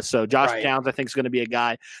 So Josh Downs, I think, is going to be a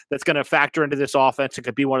guy that's going to factor into this offense. It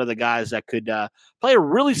could be one of the guys that could play a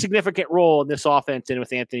really significant role in this offense and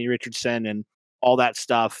with Anthony Richardson and all that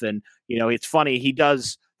stuff. And, you know, it's funny. He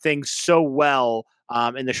does things so well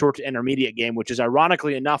in the short to intermediate game, which is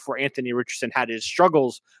ironically enough where Anthony Richardson had his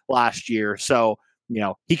struggles last year. So, you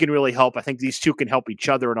know, he can really help. I think these two can help each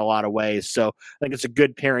other in a lot of ways. So I think it's a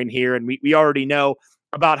good pairing here. And we already know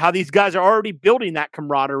about how these guys are already building that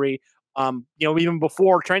camaraderie, you know, even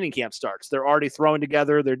before training camp starts. They're already throwing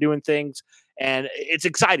together. They're doing things. And it's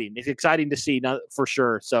exciting. It's exciting to see for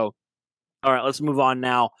sure. So, all right, let's move on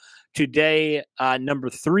now. Today, number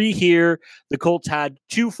 3 here, the Colts had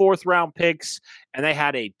 2 4th-round picks, and they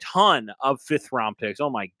had a ton of 5th-round picks. Oh,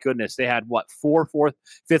 my goodness. They had, 4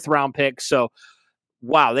 5th-round picks? So,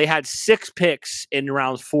 wow, they had 6 picks in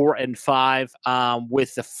rounds 4 and 5.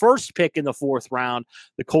 With the first pick in the 4th round,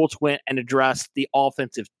 the Colts went and addressed the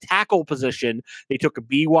offensive tackle position. They took a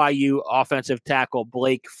BYU offensive tackle,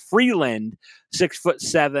 Blake Freeland,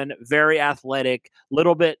 6'7", very athletic,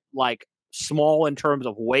 little bit like small in terms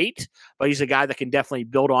of weight, but he's a guy that can definitely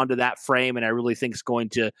build onto that frame, and I really think is going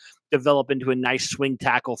to develop into a nice swing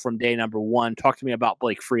tackle from day number 1. Talk to me about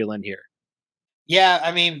Blake Freeland here. Yeah,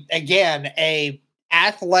 I mean, again, a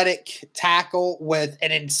athletic tackle with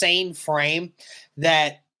an insane frame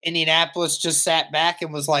that Indianapolis just sat back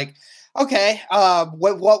and was like, okay,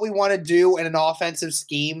 what we want to do in an offensive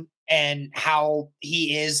scheme and how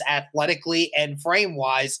he is athletically and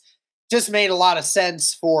frame-wise just made a lot of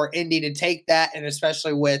sense for Indy to take that, and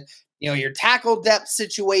especially with, you know, your tackle depth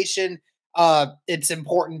situation, it's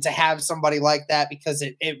important to have somebody like that because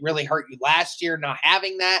it really hurt you last year not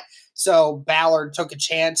having that. So Ballard took a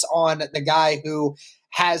chance on the guy who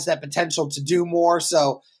has that potential to do more.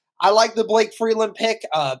 So I like the Blake Freeland pick.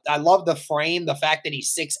 I love the frame, the fact that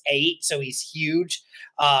he's 6'8", so he's huge.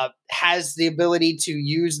 Has the ability to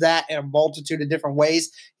use that in a multitude of different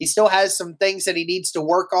ways. He still has some things that he needs to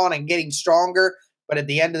work on and getting stronger, but at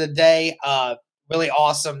the end of the day, really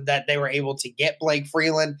awesome that they were able to get Blake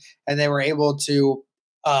Freeland and they were able to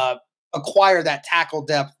acquire that tackle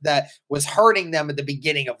depth that was hurting them at the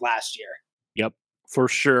beginning of last year. Yep. For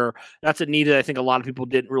sure. That's a need that I think a lot of people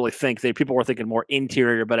didn't really think. People were thinking more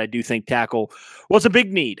interior, but I do think tackle was a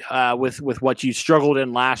big need with what you struggled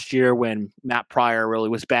in last year when Matt Pryor really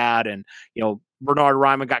was bad. And, you know, Bernard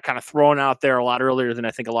Ryman got kind of thrown out there a lot earlier than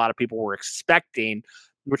I think a lot of people were expecting,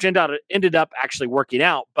 which ended up actually working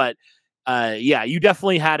out. But, yeah, you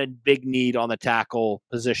definitely had a big need on the tackle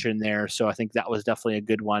position there. So I think that was definitely a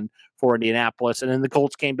good one for Indianapolis. And then the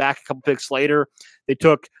Colts came back a couple picks later. They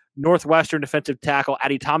took Northwestern defensive tackle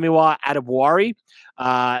Adetomiwa Adebawari.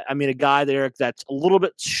 I mean, a guy there that's a little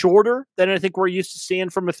bit shorter than I think we're used to seeing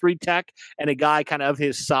from a 3 tech, and a guy kind of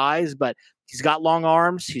his size, but he's got long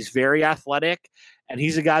arms. He's very athletic, and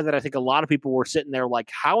he's a guy that I think a lot of people were sitting there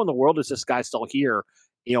like, how in the world is this guy still here,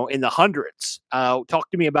 you know, in the hundreds?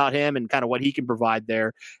 Talk to me about him and kind of what he can provide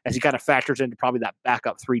there as he kind of factors into probably that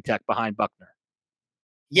backup 3 tech behind Buckner.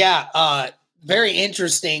 Yeah, very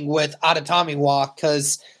interesting with Adetomiwa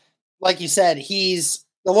because, like you said, he's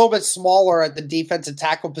a little bit smaller at the defensive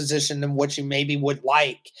tackle position than what you maybe would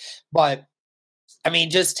like. But, I mean,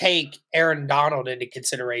 just take Aaron Donald into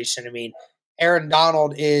consideration. I mean, Aaron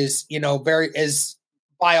Donald is, you know, is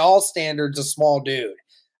by all standards a small dude.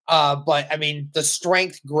 But, I mean, the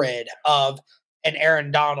strength grid of an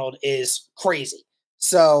Aaron Donald is crazy.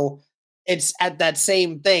 So it's at that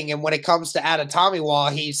same thing. And when it comes to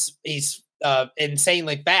Adetomiwa, he's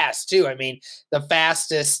insanely fast, too. I mean, the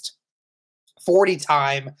fastest 40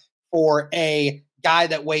 time for a guy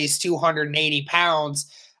that weighs 280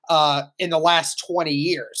 pounds in the last 20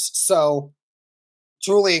 years. So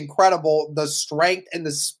truly incredible, the strength and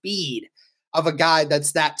the speed of a guy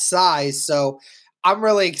that's that size. So I'm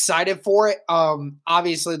really excited for it.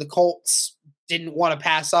 Obviously the Colts didn't want to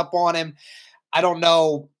pass up on him. I don't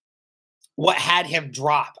know what had him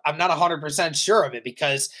drop. I'm not 100% sure of it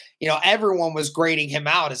because, everyone was grading him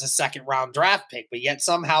out as a second round draft pick, but yet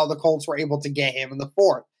somehow the Colts were able to get him in the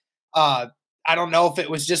fourth. I don't know if it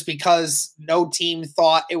was just because no team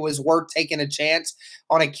thought it was worth taking a chance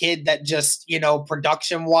on a kid that just,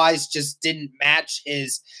 production wise just didn't match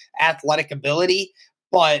his athletic ability.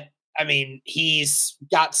 But I mean, he's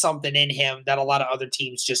got something in him that a lot of other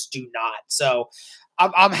teams just do not. So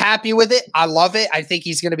I'm happy with it. I love it. I think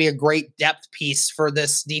he's going to be a great depth piece for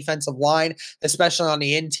this defensive line, especially on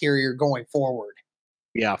the interior going forward.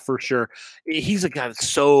 Yeah, for sure. He's a guy that's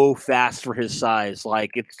so fast for his size.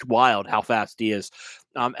 Like, it's wild how fast he is.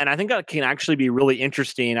 And I think that can actually be really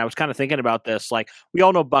interesting. I was kind of thinking about this. Like, we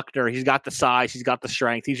all know Buckner. He's got the size. He's got the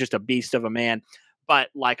strength. He's just a beast of a man. But,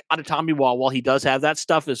 like, Adetomiwa, while he does have that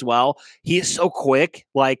stuff as well, he is so quick.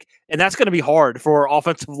 Like, and that's going to be hard for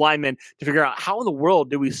offensive linemen to figure out how in the world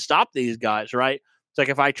do we stop these guys, right? It's like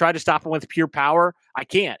if I try to stop him with pure power, I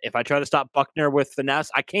can't. If I try to stop Buckner with finesse,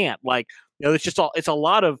 I can't. Like, it's a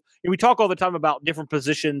lot of, we talk all the time about different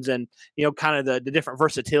positions and, kind of the different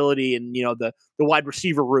versatility and, the wide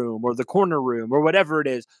receiver room or the corner room or whatever it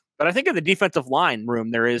is. But I think in the defensive line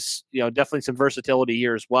room, there is, definitely some versatility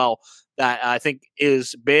here as well that I think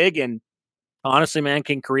is big and honestly, man,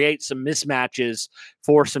 can create some mismatches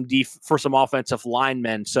for some offensive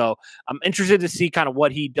linemen. So I'm interested to see kind of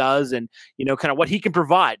what he does and, kind of what he can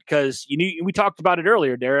provide because, we talked about it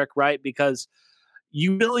earlier, Derek, right? Because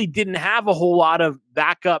you really didn't have a whole lot of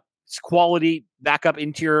quality backup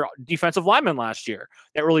interior defensive linemen last year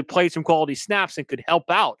that really played some quality snaps and could help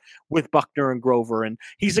out with Buckner and Grover. And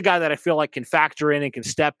he's a guy that I feel like can factor in and can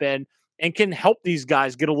step in and can help these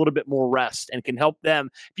guys get a little bit more rest and can help them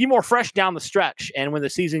be more fresh down the stretch. And when the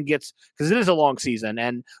season gets, because it is a long season,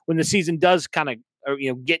 and when the season does kind of,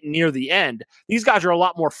 get near the end, these guys are a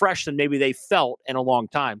lot more fresh than maybe they felt in a long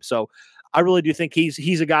time. So I really do think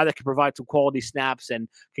he's a guy that can provide some quality snaps and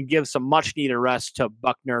can give some much needed rest to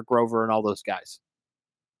Buckner, Grover, and all those guys.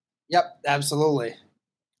 Yep, absolutely.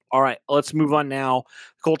 All right, let's move on now.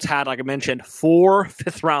 Colts had, like I mentioned, 4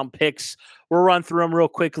 fifth-round picks. We'll run through them real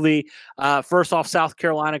quickly. First off, South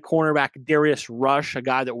Carolina cornerback Darius Rush, a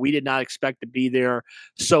guy that we did not expect to be there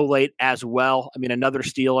so late as well. I mean, another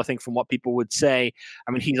steal, I think, from what people would say.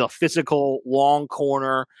 I mean, he's a physical, long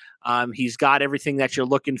corner. He's got everything that you're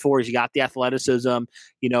looking for. He's got the athleticism.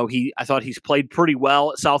 I thought he's played pretty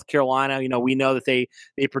well at South Carolina. We know that they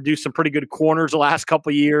produced some pretty good corners the last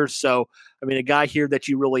couple of years. So, I mean, a guy here that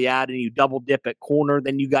you really add and you double dip at corner.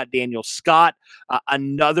 Then you got Daniel Scott,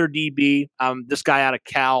 another DB. This guy out of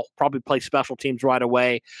Cal, probably plays special teams right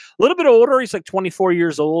away. A little bit older. He's like 24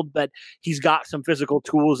 years old, but he's got some physical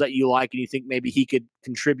tools that you like and you think maybe he could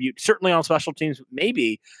contribute, certainly on special teams,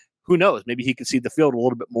 maybe. Who knows? Maybe he could see the field a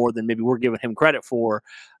little bit more than maybe we're giving him credit for.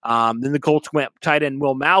 Then the Colts went tight end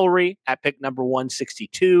Will Mallory at pick number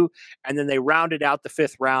 162. And then they rounded out the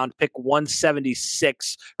 5th round, pick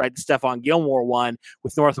 176, right? The Stephon Gilmore one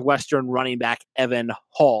with Northwestern running back Evan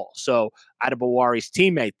Hall. So Adebawari's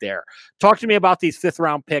teammate there. Talk to me about these 5th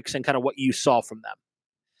round picks and kind of what you saw from them.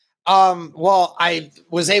 Well, I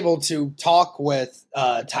was able to talk with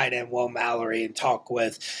tight end Will Mallory and talk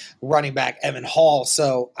with running back Evan Hall.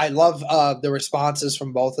 So I love the responses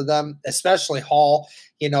from both of them, especially Hall.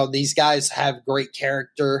 These guys have great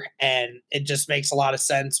character, and it just makes a lot of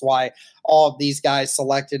sense why all of these guys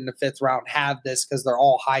selected in the 5th round have this because they're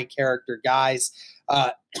all high character guys.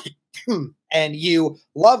 And you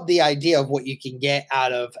love the idea of what you can get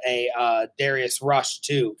out of a Darius Rush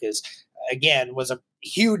too, because again, was a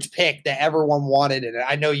huge pick that everyone wanted. And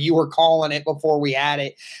I know you were calling it before we had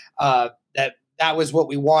it, that was what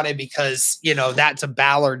we wanted because, that's a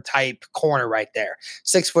Ballard type corner right there.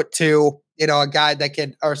 6'2", a guy that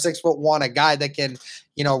can, or 6'1", a guy that can,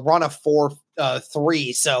 run a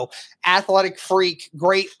 4.3. So athletic freak,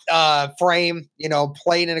 great frame,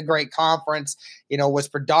 played in a great conference, was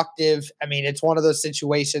productive. I mean, it's one of those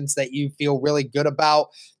situations that you feel really good about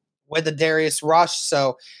with the Darius Rush.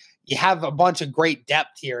 So you have a bunch of great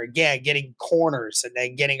depth here. Again, getting corners and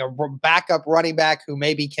then getting a backup running back who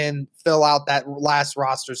maybe can fill out that last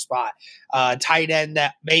roster spot. Tight end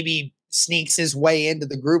that maybe sneaks his way into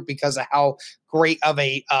the group because of how great of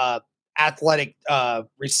a athletic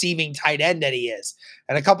receiving tight end that he is.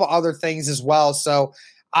 And a couple other things as well. So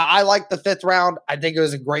I like the 5th round. I think it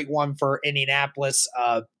was a great one for Indianapolis.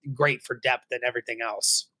 Great for depth and everything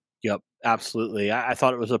else. Yep, absolutely. I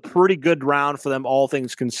thought it was a pretty good round for them, all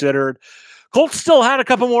things considered. Colts still had a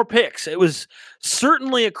couple more picks. It was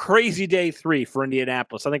certainly a crazy day 3 for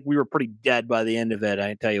Indianapolis. I think we were pretty dead by the end of it.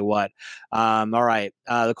 I tell you what. All right,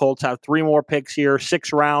 the Colts have 3 more picks here.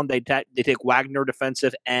 6th round, they take Wagner,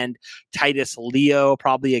 defensive end, Titus Leo,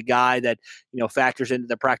 probably a guy that factors into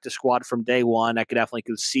the practice squad from day one. I could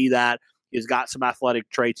definitely see that. He's got some athletic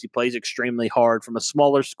traits. He plays extremely hard from a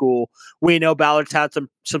smaller school. We know Ballard's had some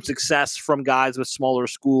success from guys with smaller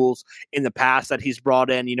schools in the past that he's brought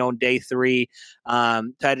in, in day 3.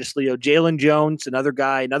 Titus Leo, Jalen Jones, another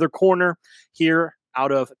guy, another corner here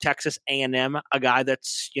out of Texas A&M, a guy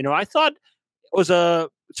that's, I thought was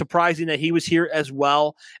surprising that he was here as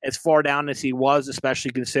well, as far down as he was,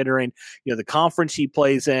 especially considering the conference he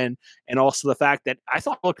plays in, and also the fact that I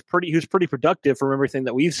thought he was pretty productive from everything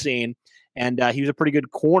that we've seen, and he was a pretty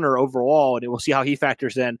good corner overall, and we'll see how he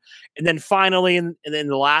factors in. And then finally, in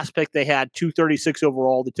the last pick, they had 236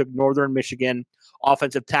 overall. They took Northern Michigan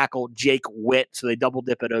offensive tackle Jake Witt, so they double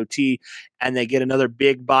dip at OT, and they get another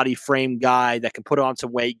big body frame guy that can put on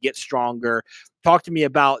some weight, get stronger. Talk to me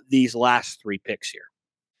about these last 3 picks here.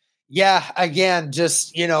 Yeah, again,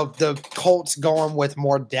 just, the Colts going with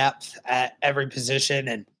more depth at every position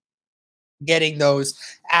and getting those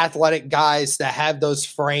athletic guys that have those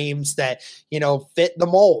frames that, fit the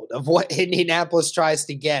mold of what Indianapolis tries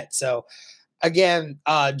to get. So, again,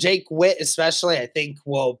 Jake Witt especially, I think,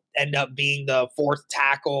 will end up being the 4th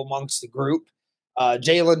tackle amongst the group.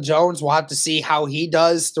 Jalen Jones, we'll have to see how he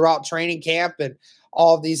does throughout training camp, and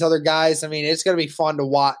all of these other guys. I mean, it's going to be fun to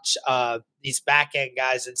watch these back-end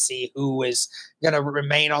guys and see who is going to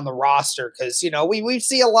remain on the roster, because, we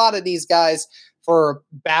see a lot of these guys for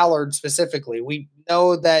Ballard specifically. We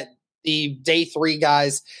know that the day 3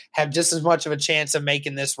 guys have just as much of a chance of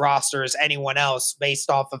making this roster as anyone else based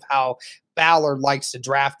off of how Ballard likes to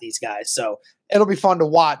draft these guys. So it'll be fun to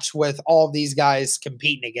watch with all of these guys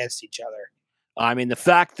competing against each other. I mean, the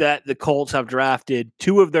fact that the Colts have drafted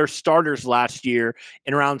 2 of their starters last year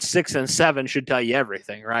in round 6 and 7 should tell you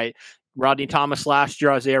everything, right? Rodney Thomas last year,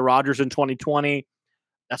 Isaiah Rodgers in 2020.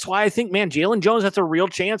 That's why I think, man, Jalen Jones has a real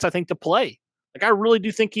chance, I think, to play. Like, I really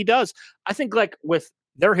do think he does. I think, like, with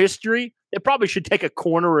their history, they probably should take a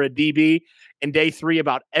corner or a DB in day 3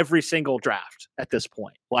 about every single draft at this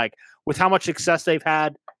point. Like, with how much success they've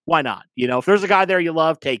had, why not? If there's a guy there you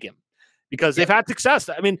love, take him. Because they've had success.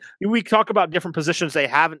 I mean, we talk about different positions they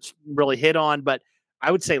haven't really hit on, but I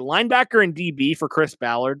would say linebacker and DB for Chris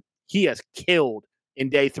Ballard, he has killed in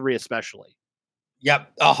day 3 especially.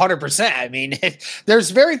 Yep, 100%. I mean,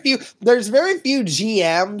 there's very few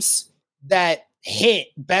GMs that hit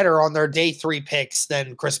better on their day 3 picks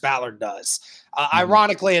than Chris Ballard does.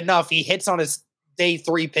 Ironically enough, he hits on his day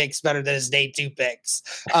 3 picks better than his day 2 picks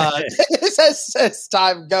as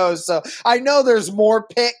time goes. So I know there's more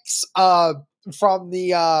picks from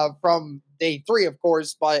day 3, of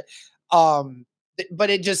course, but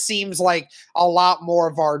it just seems like a lot more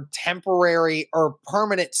of our temporary or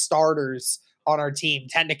permanent starters on our team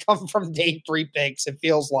tend to come from day 3 picks, it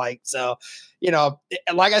feels like. So,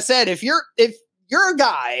 like I said, if you're a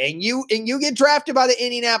guy and you get drafted by the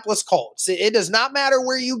Indianapolis Colts, it does not matter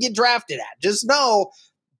where you get drafted at. Just know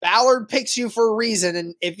Ballard picks you for a reason.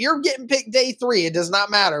 And if you're getting picked day 3, it does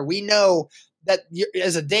not matter. We know that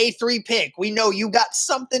as a day 3 pick, we know you got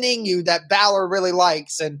something in you that Ballard really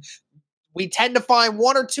likes. And we tend to find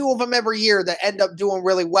 1 or 2 of them every year that end up doing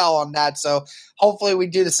really well on that. So hopefully we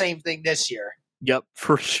do the same thing this year. Yep,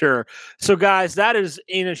 for sure. So guys, that is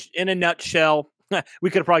in a nutshell. We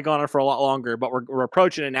could have probably gone on for a lot longer, but we're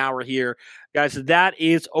approaching an hour here. Guys, that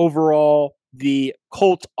is overall the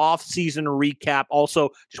Colts off-season recap. Also,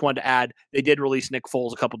 just wanted to add, they did release Nick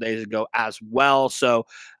Foles a couple days ago as well. So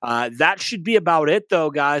that should be about it, though,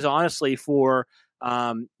 guys, honestly, for,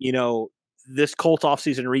 this Colts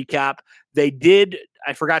off-season recap.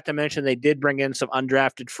 I forgot to mention, they did bring in some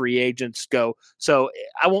undrafted free agents. So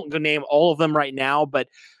I won't go name all of them right now, but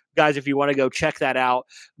guys, if you want to go check that out,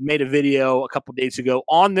 made a video a couple days ago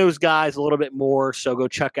on those guys a little bit more. So go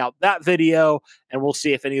check out that video, and we'll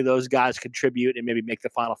see if any of those guys contribute and maybe make the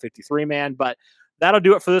final 53 man. But that'll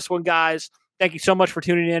do it for this one, guys. Thank you so much for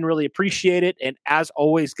tuning in. Really appreciate it. And as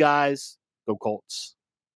always, guys, go Colts.